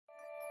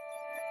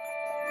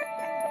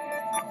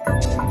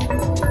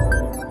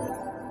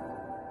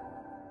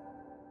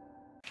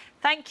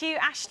Thank you,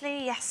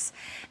 Ashley. Yes.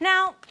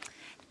 Now,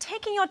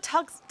 taking your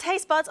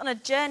taste buds on a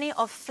journey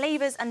of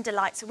flavours and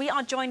delights, we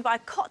are joined by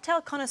cocktail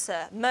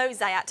connoisseur Moe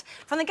Zayat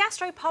from the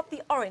gastropub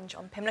The Orange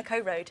on Pimlico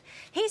Road.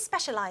 He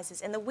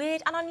specialises in the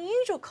weird and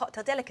unusual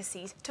cocktail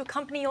delicacies to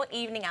accompany your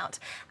evening out.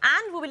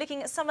 And we'll be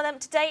looking at some of them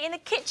today in the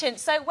kitchen.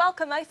 So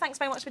welcome, Moe. Thanks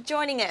very much for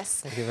joining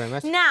us. Thank you very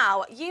much.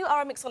 Now, you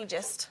are a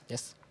mixologist.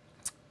 Yes.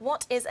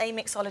 What is a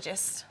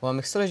mixologist? Well,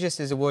 mixologist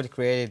is a word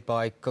created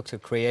by cocktail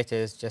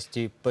creators just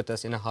to put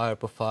us in a higher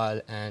profile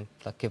and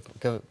like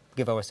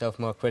give ourselves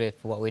more credit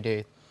for what we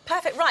do.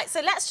 Perfect. Right,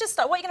 so let's just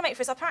start. What are you going to make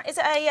for us? Is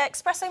it a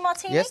espresso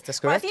martini? Yes, that's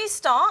correct. Right, if you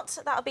start,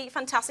 that'll be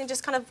fantastic.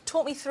 Just kind of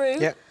talk me through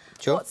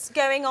what's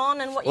going on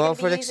and what you're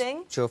going to be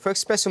using. Sure. For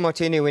espresso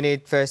martini, we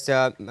need first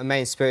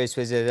main spirits,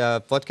 which is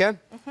vodka,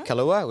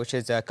 Kalhua, which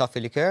is coffee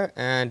liqueur,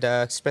 and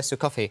espresso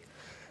coffee.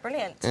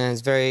 Brilliant. And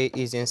it's very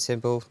easy and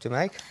simple to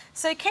make.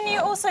 So can you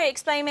also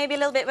explain maybe a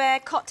little bit where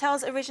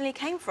cocktails originally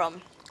came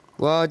from?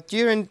 Well,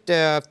 during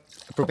the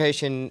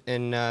preparation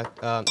in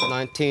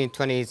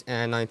 1920s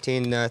and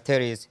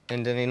 1930s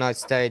in the United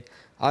States,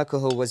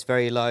 alcohol was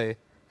very low.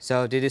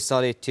 So they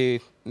decided to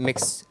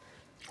mix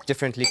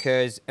different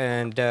liqueurs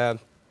and to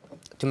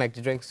make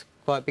the drinks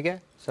quite bigger.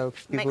 So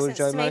people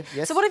enjoy more.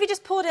 Yes. So what have you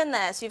just poured in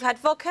there? So you've had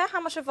vodka.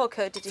 How much of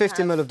vodka did you have?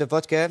 50 ml of the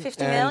vodka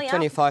 50 and ml,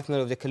 25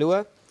 ml of the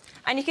Kalhua.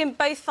 And you can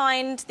both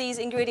find these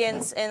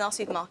ingredients in our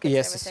supermarkets.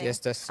 Yes, yes,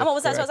 that's. And what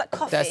was that? Correct. So was that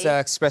coffee? That's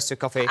espresso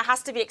coffee. It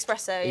has to be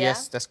espresso, yeah?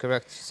 Yes, that's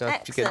correct. So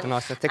Excellent. you get the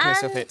nice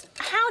thickness of it.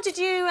 How did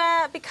you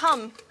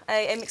become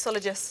a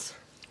mixologist?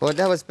 Well,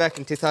 that was back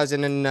in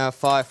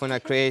 2005 when I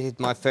created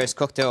my first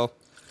cocktail,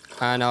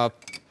 and I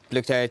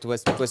looked at it.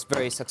 It was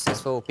very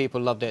successful.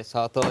 People loved it,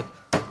 so I thought,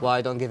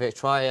 why don't give it a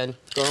try and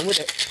go on with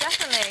it?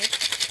 Definitely.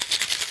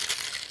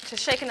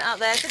 Just shaking it out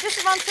there. So just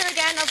to run through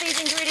again of these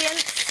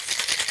ingredients.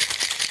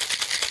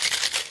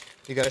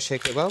 You got to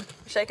shake it well.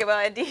 Shake it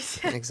well, indeed.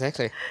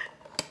 Exactly.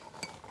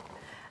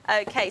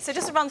 OK, so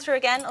just to run through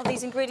again of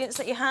these ingredients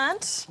that you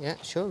had. Yeah,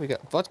 sure. We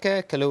got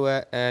vodka,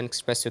 Kalhua, and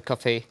espresso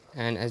coffee.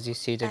 And as you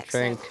see, the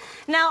Excellent. drink.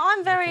 Now,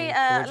 I'm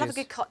I love a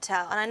good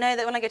cocktail. And I know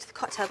that when I go to the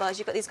cocktail bars,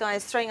 you've got these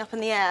guys throwing up in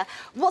the air.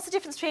 What's the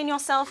difference between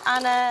yourself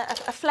and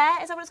a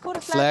flair? Is that what it's called?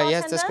 A flair bartender?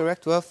 Yes, that's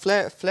correct. Well,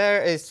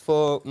 flair is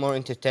for more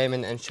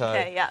entertainment and show.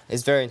 Okay, yeah.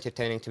 It's very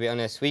entertaining, to be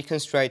honest. We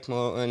concentrate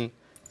more on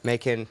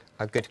making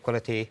a good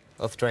quality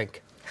of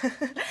drink.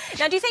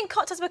 Now, do you think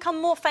cocktails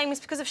become more famous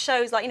because of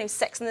shows like, you know,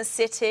 Sex and the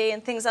City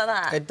and things like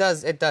that? It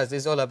does, it does.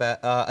 It's all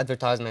about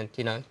advertisement,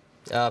 you know.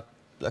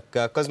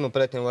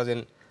 Cosmopolitan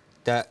wasn't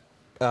that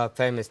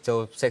famous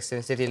till Sex and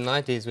the City in the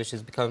 90s, which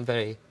has become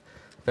very,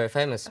 very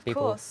famous. Of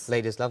course.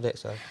 Ladies loved it,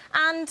 so.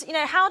 And, you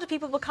know, how do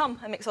people become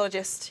a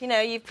mixologist? You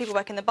know, people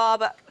work in the bar,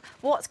 but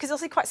what's... Because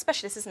it's also quite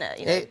specialist, isn't it?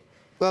 You know?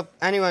 Well,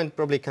 anyone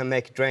probably can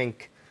make a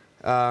drink.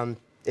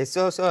 It's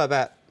also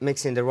about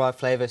mixing the right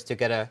flavours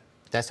together.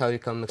 That's how you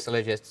become a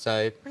mixologist.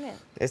 So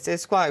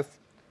it's quite a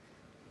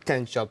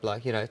tense job,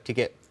 like, you know, to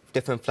get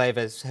different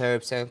flavours,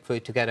 herbs and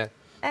food together.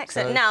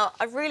 Excellent. So, now,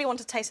 I really want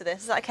a taste of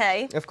this. Is that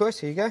OK? Of course,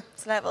 here you go.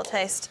 Let's have a little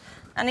taste.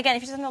 And again,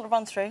 if you just have a little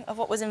run through of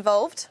what was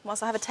involved,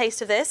 whilst I have a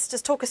taste of this,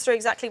 just talk us through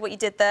exactly what you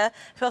did there.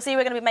 Because we're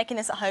going to be making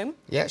this at home.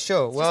 Yeah,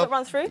 sure. So well, just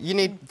run through. You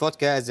need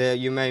vodka as a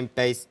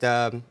humane-based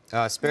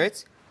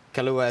spirit,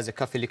 Kalhua as a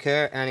coffee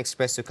liqueur, and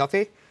espresso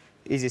coffee.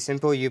 Easy,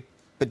 simple. You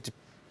put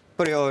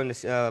it all in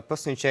the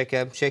porcelain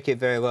shaker, shake it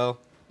very well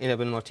in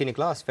a martini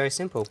glass. Very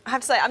simple. I have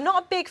to say, I'm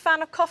not a big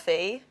fan of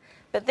coffee,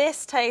 but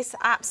this tastes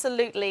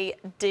absolutely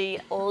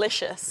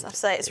delicious. I have to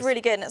say, it's really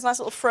good, and it's a nice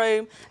little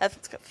foam,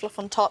 it's got fluff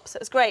on top, so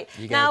it's great.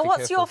 Now,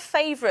 what's your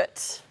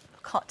favourite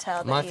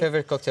cocktail? My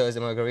favourite cocktail is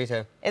a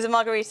margarita. Is a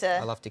margarita?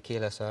 I love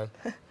tequila, so...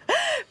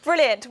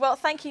 Brilliant. Well,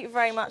 thank you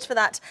very much for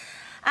that.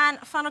 And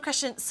final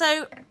question.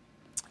 So,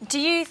 do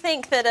you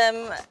think that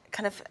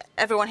kind of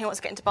everyone who wants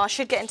to get into bars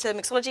should get into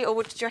mixology,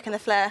 or do you reckon the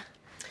flair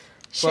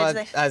should?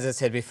 Well, as I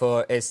said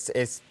before, it's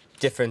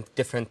different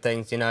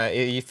things. You know,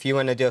 if you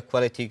want to do a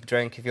quality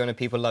drink, if you want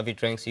people love your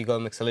drinks, you go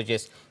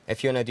mixologist.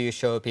 If you want to do a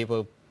show,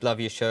 people love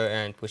your show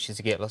and wishes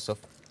to get lots of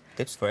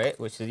tips for it,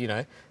 which is, you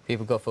know,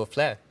 people go for a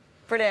flair.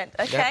 Brilliant.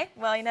 OK. Yeah.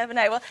 Well, you never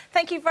know. Well,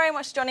 thank you very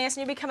much for joining us,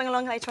 and you'll be coming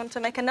along later on to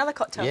make another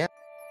cocktail. Yeah.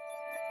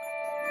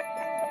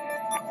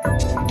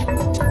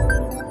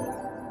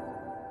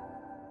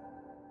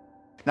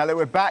 Now that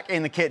we're back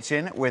in the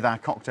kitchen with our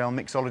cocktail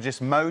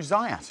mixologist, Moe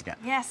Zayat again.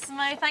 Yes,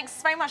 Moe,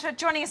 thanks very much for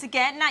joining us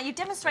again. Now, you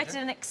demonstrated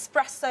an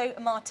espresso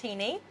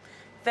martini.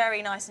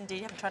 Very nice indeed.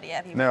 You haven't tried it yet,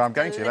 have you? No, I'm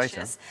going to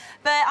later.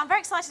 But I'm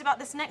very excited about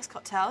this next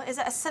cocktail. Is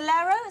it a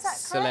Solero? Is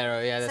that correct?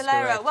 Solero, yeah, that's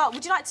correct. Well,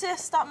 would you like to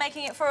start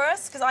making it for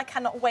us? Because I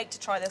cannot wait to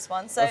try this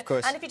one. So, of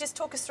course. And if you just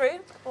talk us through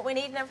what we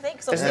need and everything.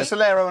 Is it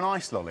Solero and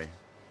ice lolly?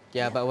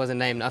 Yeah, but it wasn't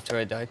named after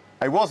it, though.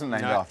 It wasn't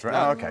named after it?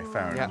 No. Oh, OK,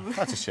 fair enough.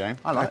 That's a shame.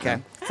 I like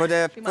them. For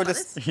the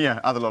yeah,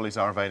 other lollies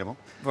are available.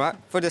 Right,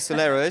 for the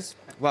Soleros,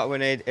 what we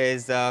need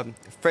is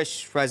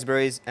fresh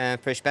raspberries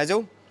and fresh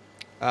basil,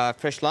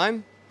 fresh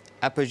lime,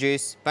 apple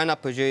juice,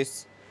 pineapple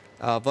juice,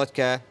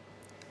 vodka,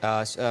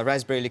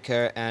 raspberry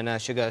liqueur,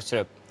 and sugar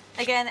syrup.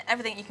 Again,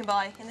 everything you can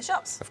buy in the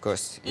shops. Of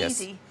course, yes.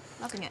 Easy.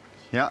 Loving it.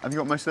 Yeah, have you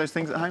got most of those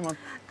things at home?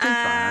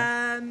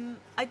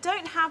 I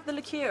don't have the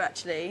liqueur,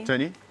 actually. Don't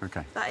you?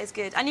 OK. That is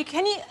good. And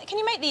can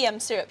you make the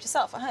syrup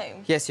yourself at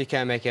home? Yes, you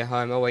can make it at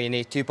home. All you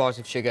need 2 parts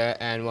of sugar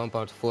and 1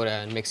 part of water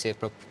and mix it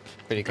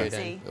pretty good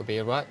and it'll be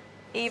all right.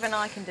 Even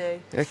I can do.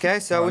 OK,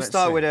 so we'll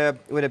start with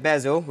a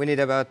basil. We need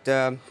about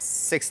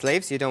 6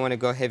 leaves. You don't want to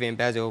go heavy in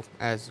basil,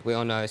 as we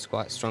all know it's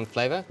quite a strong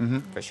flavour,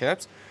 fresh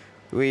herbs.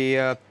 We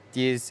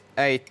use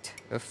 8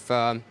 of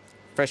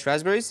fresh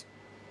raspberries.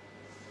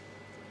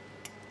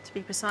 To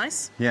be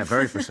precise. Yeah,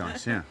 very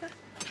precise, yeah.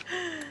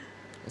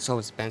 It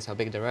always depends how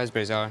big the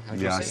raspberries are.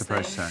 Yeah, I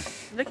suppose so.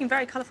 Looking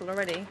very colourful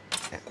already.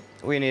 Yeah.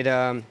 We need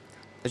a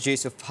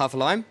juice of half a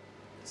lime.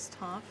 Just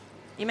half.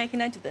 You making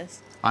note of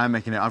this? I am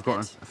making it. I've got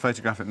a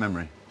photographic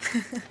memory.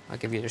 I'll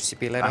give you the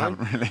recipe later on.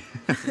 I haven't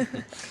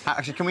really.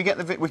 Actually, can we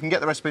get we can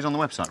get the recipes on the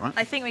website, right?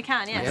 I think we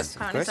can, yes. Yes,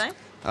 apparently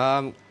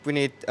so. We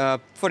need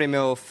 40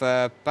 ml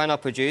of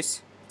pineapple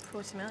juice.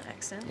 40 ml,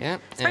 excellent. Yeah.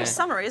 It's very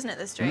summery, isn't it,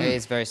 this drink? It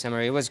is very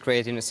summery. It was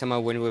created in the summer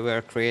when we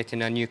were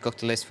creating a new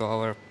cocktail list for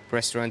our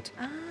restaurant.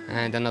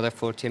 And another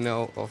 40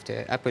 ml of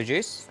the apple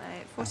juice.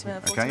 So 40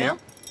 ml, 40 ml.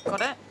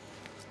 Got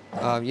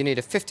it. You need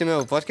a 50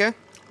 ml of vodka.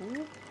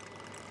 Ooh.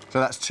 So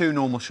that's 2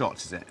 normal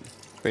shots, is it?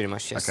 Pretty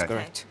much, yes, okay.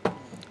 Correct.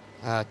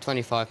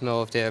 25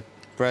 ml of the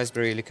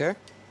raspberry liqueur.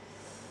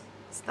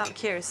 So that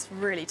liqueur is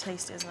really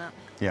tasty, isn't it?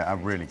 Yeah,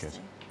 really good.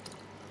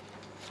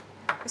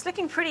 It's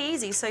looking pretty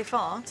easy so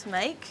far to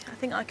make. I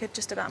think I could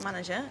just about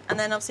manage it. And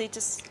then obviously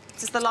just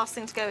the last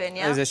thing to go in,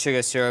 yeah? There's a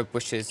sugar syrup,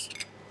 which is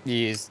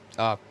used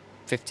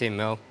 15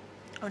 ml.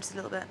 Oh, just a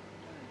little bit.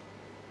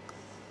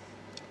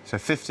 So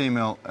 15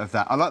 ml of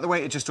that. I like the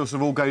way it just sort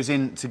of all goes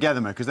in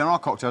together, because there are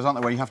cocktails, aren't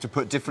there, where you have to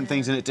put different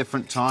things in at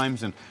different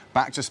times and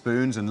back to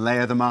spoons and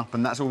layer them up,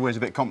 and that's always a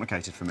bit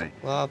complicated for me.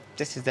 Well,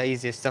 this is the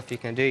easiest stuff you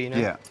can do, you know?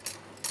 Yeah.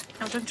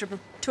 I'm talking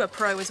to a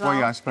pro as well. Well,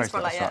 yeah, I suppose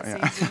that's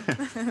right,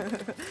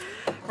 yeah.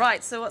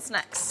 Right, so what's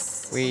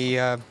next? We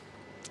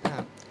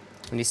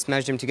need to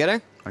smash them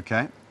together.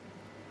 OK.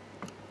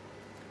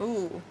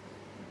 Ooh.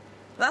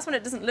 That's when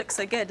it doesn't look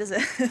so good, does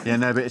it? Yeah,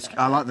 no, but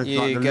I like the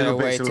little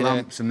bits of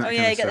lumps and that kind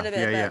of stuff. Oh, yeah, you get a little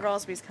bit of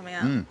raspberries coming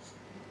out.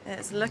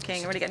 It's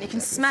looking really good. And you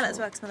can smell it as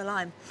well, I can smell the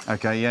lime.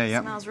 OK, yeah, yeah.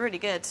 It smells really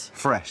good.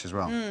 Fresh as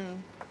well. There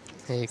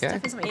you go. It's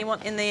definitely something you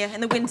want in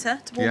the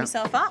winter to warm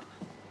yourself up.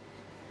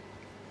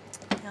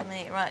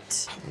 Yummy,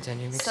 right. And then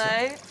you mix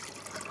it.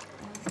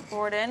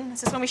 Pour it in.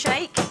 Is this when we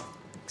shake?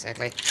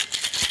 Exactly.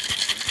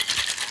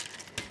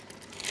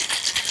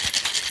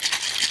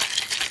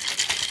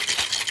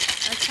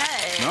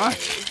 Okay.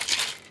 Nice.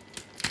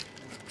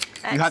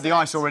 Excellent. You had the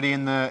ice already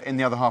in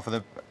the other half of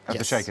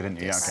the shaker, didn't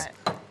you? Yes. Yeah, okay.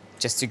 Right.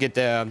 Just to get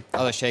the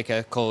other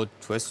shaker cold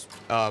was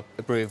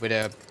brewed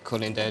with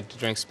cooling the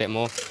drinks a bit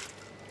more.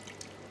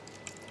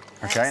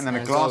 Okay, and then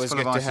a glass full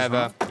of ice as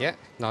well. Yeah,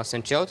 nice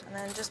and chilled. And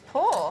then just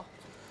pour.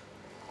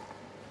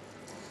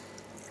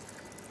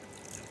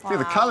 Wow. Yeah,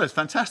 the colour's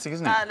fantastic,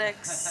 isn't it? That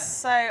looks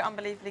so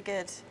unbelievably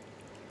good.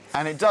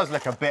 And it does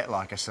look a bit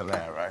like a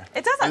Solero.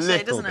 It does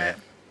actually, doesn't bit. it?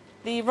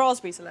 The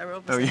raspberry Solero,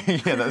 obviously.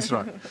 Oh, yeah, that's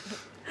right.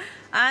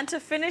 And to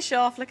finish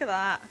off, look at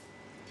that.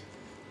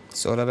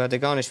 It's all about the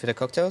garnish for the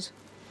cocktails.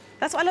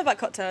 That's what I love about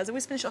cocktails. They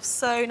always finish off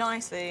so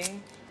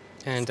nicely.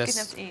 And it's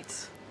good enough to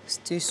eat. It's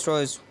 2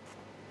 straws,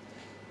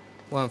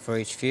 1 for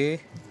each few.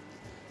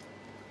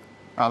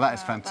 Oh, that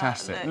is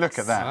fantastic. Look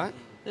at that. Right.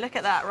 Look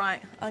at that,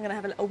 right. I'm going to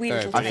have a wee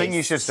little taste. I think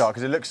you should start,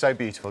 because it looks so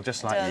beautiful,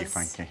 just like you,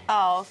 Frankie.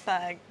 Oh,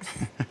 thanks.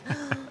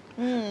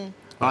 Right,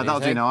 that'll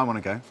do now. I want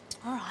to go.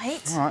 All right.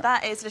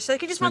 That is delicious. So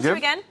can you just run through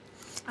again?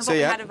 And what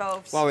we had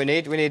involved? What we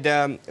need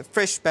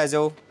fresh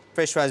basil,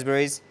 fresh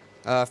raspberries,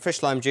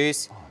 fresh lime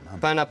juice,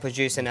 pineapple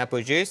juice and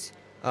apple juice,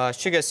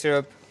 sugar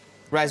syrup,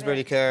 raspberry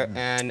liqueur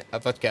and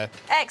vodka.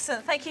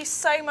 Excellent. Thank you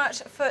so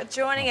much for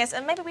joining us.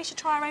 And maybe we should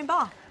try our own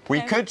bar.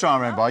 We could try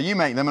our own bar. You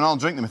make them and I'll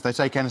drink them if they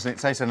take anything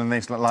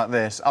like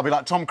this. I'll be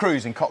like Tom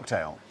Cruise in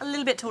Cocktail. A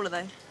little bit taller,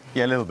 though.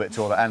 Yeah, a little bit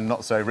taller and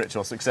not so rich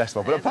or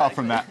successful. But apart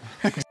from that...